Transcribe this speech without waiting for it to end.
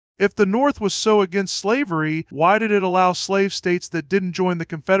If the North was so against slavery, why did it allow slave states that didn't join the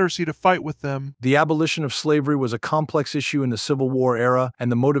Confederacy to fight with them? The abolition of slavery was a complex issue in the Civil War era,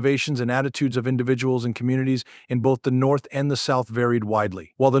 and the motivations and attitudes of individuals and communities in both the North and the South varied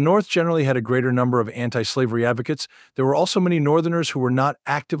widely. While the North generally had a greater number of anti-slavery advocates, there were also many Northerners who were not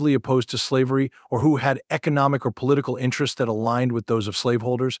actively opposed to slavery or who had economic or political interests that aligned with those of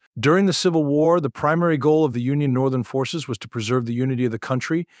slaveholders. During the Civil War, the primary goal of the Union Northern forces was to preserve the unity of the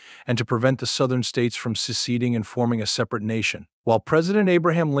country and to prevent the Southern states from seceding and forming a separate nation. While President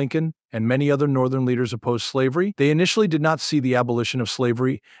Abraham Lincoln and many other Northern leaders opposed slavery, they initially did not see the abolition of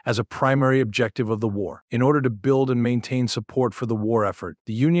slavery as a primary objective of the war. In order to build and maintain support for the war effort,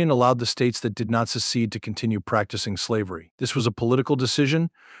 the Union allowed the states that did not secede to continue practicing slavery. This was a political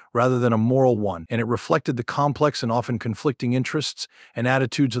decision rather than a moral one, and it reflected the complex and often conflicting interests and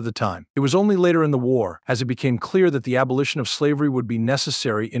attitudes of the time. It was only later in the war, as it became clear that the abolition of slavery would be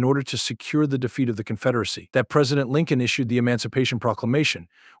necessary in order to secure the defeat of the Confederacy, that President Lincoln issued the Emancipation Proclamation,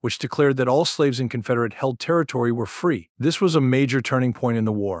 which declared that all slaves in Confederate-held territory were free. This was a major turning point in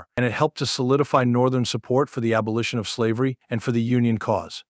the war, and it helped to solidify Northern support for the abolition of slavery and for the Union cause.